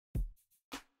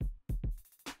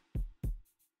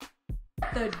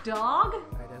The dog?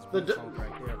 The dog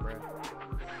right there, bro.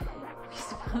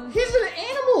 He's an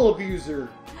animal abuser.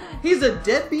 He's a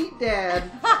deadbeat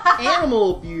dad,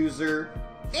 animal abuser,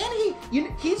 and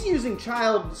he's using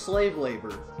child slave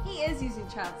labor. He is using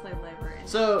child slave labor.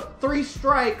 So 3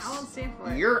 strikes. I won't stand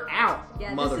for it. You're out,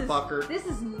 yeah, motherfucker. This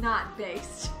is not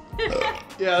based. Yeah,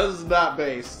 this is not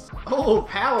based. Oh,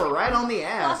 power right on the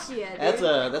ass. Fuck yeah,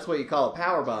 dude. That's what you call a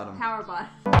power bottom. Power bottom.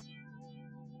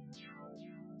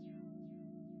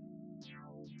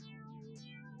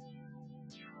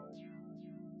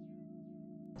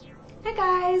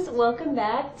 Hi guys, welcome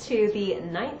back to the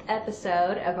 9th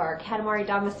episode of our Katamari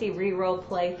Damacy Reroll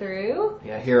playthrough.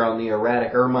 Yeah, here on the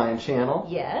Erratic Ermine channel.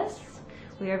 Yes,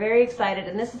 we are very excited,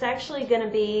 and this is actually going to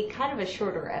be kind of a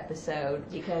shorter episode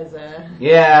because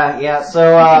Yeah,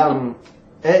 so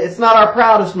it's not our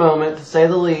proudest moment to say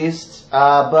the least,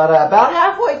 but about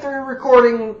halfway through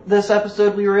recording this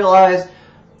episode we realized,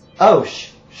 oh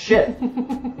shit,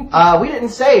 we didn't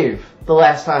save the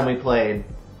last time we played.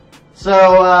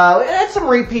 So, it had some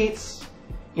repeats,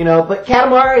 you know, but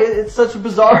Katamari, it's such a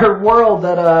bizarre world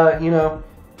that, you know,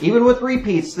 even with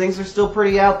repeats, things are still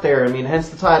pretty out there. I mean, hence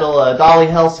the title, DALI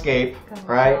HELLSCAPE,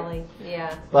 right? DALI,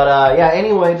 yeah. But, yeah,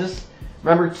 anyway, just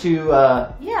remember to,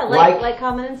 yeah, like,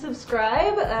 comment, and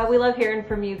subscribe. We love hearing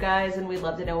from you guys, and we'd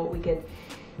love to know what we could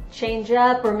change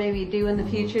up or maybe do in the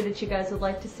future that you guys would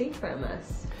like to see from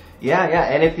us. Yeah,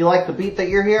 and if you like the beat that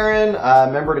you're hearing,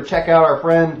 remember to check out our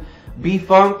friend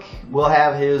B-Funk. We'll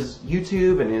have his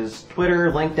YouTube and his Twitter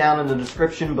linked down in the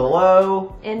description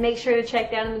below. And make sure to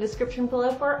check down in the description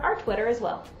below for our Twitter as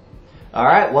well.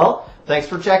 Alright, well, thanks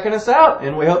for checking us out,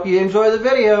 and we hope you enjoy the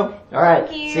video. Alright,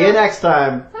 see you next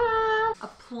time. A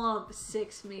plump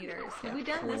 6 meters. Have we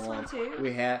done this one too?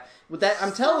 We have. With that,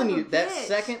 I'm telling you, that bitch.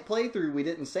 second playthrough, we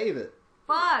didn't save it.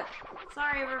 Fuck!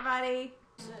 Sorry, everybody.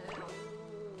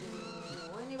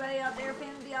 Anybody out there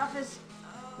fan of The Office?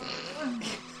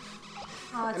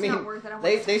 Oh, it's not worth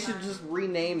it. They should just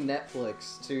rename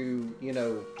Netflix to, you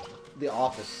know, The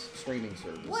Office streaming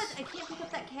service. What? I can't pick up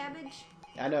that cabbage?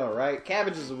 I know, right?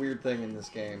 Cabbage is a weird thing in this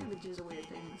game. Cabbage is a weird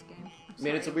thing in this game. I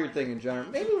mean, it's a weird thing in general.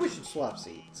 Maybe we should swap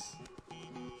seats.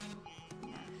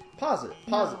 Pause it.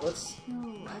 Pause it. Let's.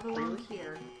 No, I belong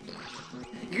here.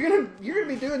 You're gonna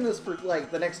be doing this for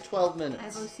like the next 12 minutes. I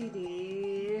have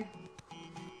OCD.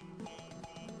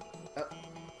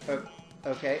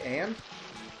 Okay, and?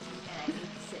 I need to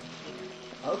sit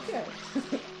here. Okay.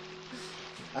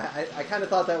 I kind of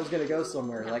thought that was going to go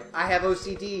somewhere. Like, I have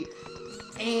OCD,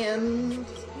 and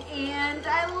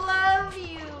I love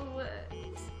you!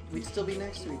 we'd still be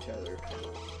next to each other.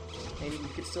 And you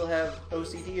could still have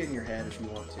OCD in your head if you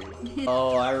want to.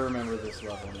 Oh, I remember this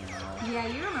level now. Yeah,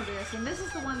 you remember this, and this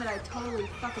is the one that I totally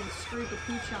fucking screwed the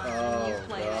pooch on when you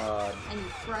played it, and you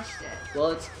crushed it. Well,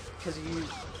 it's because you,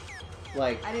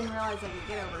 like... I didn't realize I could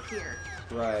get over here.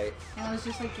 Right. And I was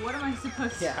just like, what am I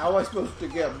supposed to... Yeah, how am I supposed to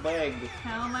get begged?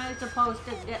 How am I supposed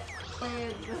to get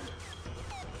begged?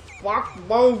 Fuck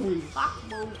movies! Fuck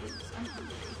movies. I'm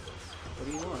hungry. What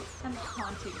do you want? I'm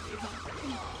hauntingly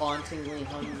hungry. Hauntingly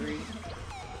hungry?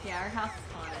 Yeah, our house is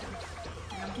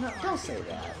haunted. No, don't say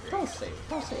that. Don't say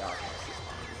our house is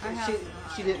Our haunted. house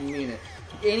is She didn't mean it.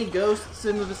 Any ghosts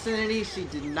in the vicinity, she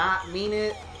did not mean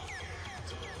it.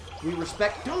 We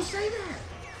respect... Don't say that!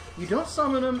 You don't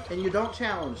summon them, and you don't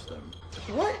challenge them.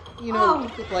 What, you know,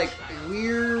 like,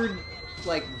 weird,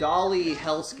 like, DALI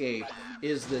HELLSCAPE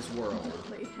is this world?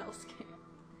 DALI HELLSCAPE.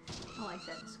 I like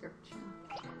that description.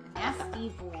 Nasty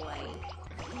boy.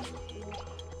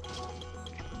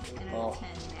 And a 10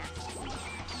 nasty.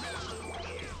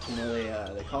 You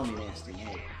know, they call me Nasty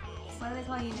Nate. Why do they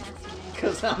call you Nasty Nate?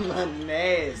 Because I'm a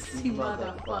nasty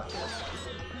motherfucker.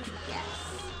 Yes.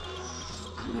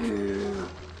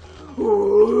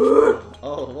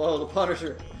 Oh, whoa, the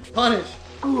Punisher. Punish!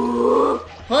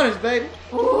 Punish, baby!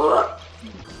 Oh,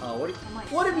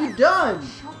 what have you done?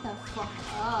 Shut the fuck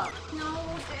up. No,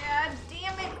 Dad.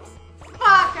 Damn it.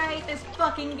 Fuck, I hate this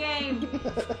fucking game.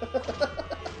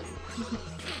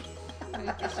 I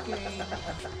hate this game.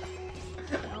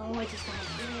 No, I just want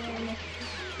to win.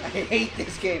 I hate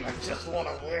this game. I just want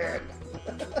to win.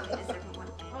 Why does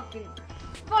everyone fucking...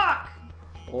 Fuck!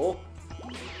 Oh.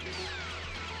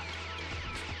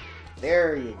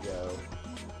 There you go.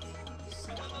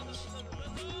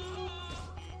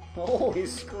 Oh,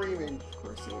 he's screaming. Of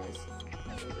course he is.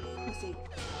 Pussy.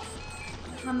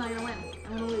 I'm not gonna win.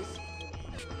 I'm gonna lose.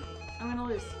 I'm gonna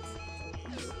lose.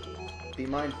 Be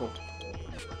mindful.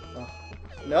 Oh.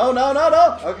 No, no, no,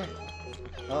 no! Okay.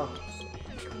 Oh.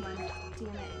 Come on.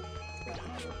 Damn it.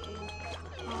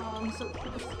 Oh, I'm so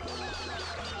close.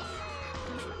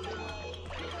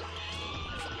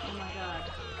 Oh my god.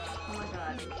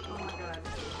 Oh my god.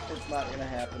 It's not gonna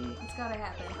happen. It's gotta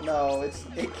happen. No, it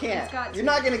can't. It's got You're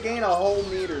to. not gonna gain a whole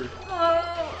meter. Oh,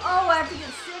 I have to get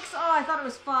 6. Oh, I thought it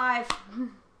was 5.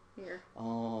 Here.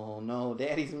 Oh no,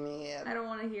 Daddy's mad. I don't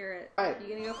want to hear it. Alright.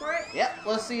 You gonna go for it? Yep,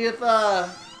 let's see if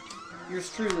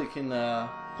yours truly can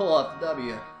pull up the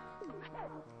W.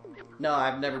 No,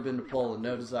 I've never been to Poland.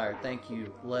 No desire. Thank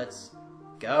you. Let's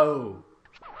go.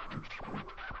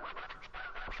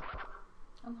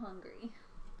 I'm hungry.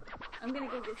 I'm gonna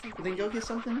go get something. Then go get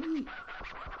something to eat.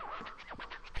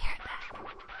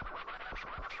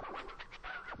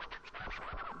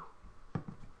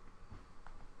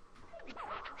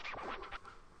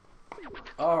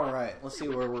 All right, let's see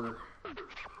what we're.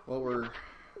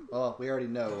 Well, we already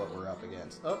know what we're up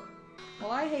against. Oh,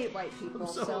 Well, I hate white people,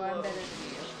 so so I'm low. better than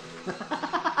you.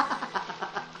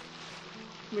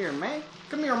 come here, man.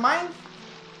 Come here, man.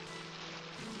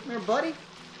 Come here, buddy.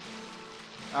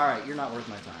 All right, you're not worth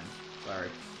my time. Sorry.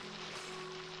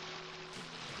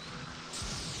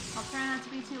 I'll try not to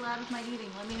be too loud with my eating.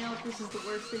 Let me know if this is the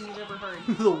worst thing you've ever heard.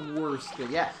 The worst thing.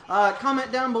 Yeah.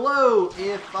 Comment down below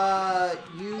if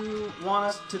you want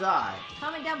us to die.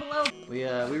 Comment down below.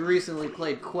 We recently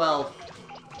played Quelf.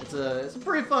 It's a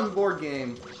pretty fun board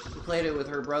game. We played it with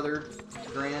her brother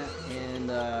Grant, and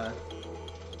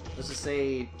let's just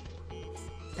say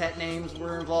pet names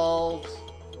were involved,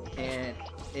 and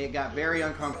it got very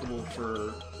uncomfortable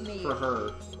for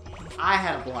her. I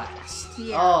had a blast.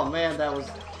 Yeah. Oh man, that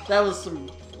was some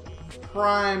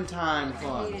prime time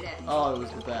fun. I hated it. Oh, it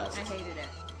was the best. I hated it.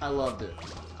 I loved it.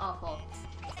 Awful.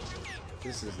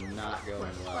 This is not going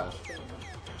well.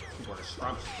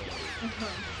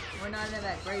 We're not into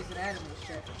that Grey's Anatomy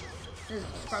shit. This is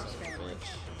Scrubs family.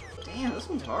 Damn, this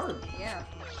one's hard. Yeah.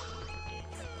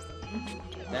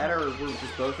 That or we're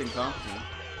just both incompetent.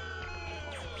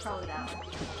 Probably that one.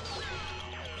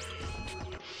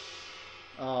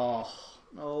 Oh,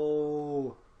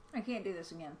 no. I can't do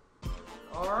this again.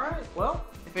 Alright, well,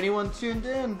 if anyone tuned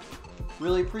in,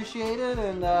 really appreciate it,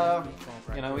 and,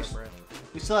 you know,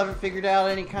 we still haven't figured out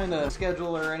any kind of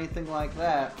schedule or anything like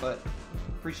that, but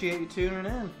appreciate you tuning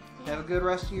in. Have a good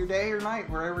rest of your day or night,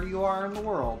 wherever you are in the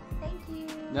world. Thank you.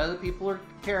 Know that people are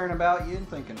caring about you and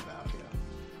thinking about you.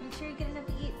 Make sure you get enough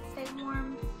to eat. Stay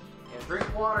warm. And drink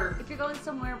water. If you're going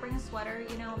somewhere, bring a sweater.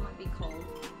 You know, it might be cold.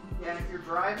 Yeah, and if you're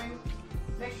driving,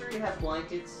 make sure you have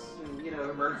blankets and, you know,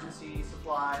 emergency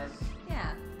supplies.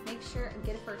 Yeah. Make sure and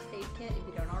get a first aid kit if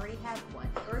you don't already have one.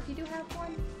 Or if you do have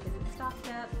one, get it stocked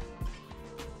up.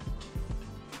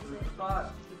 Food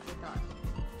spot. Food for thought.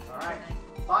 Alright. Good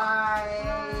night. Bye.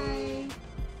 Bye.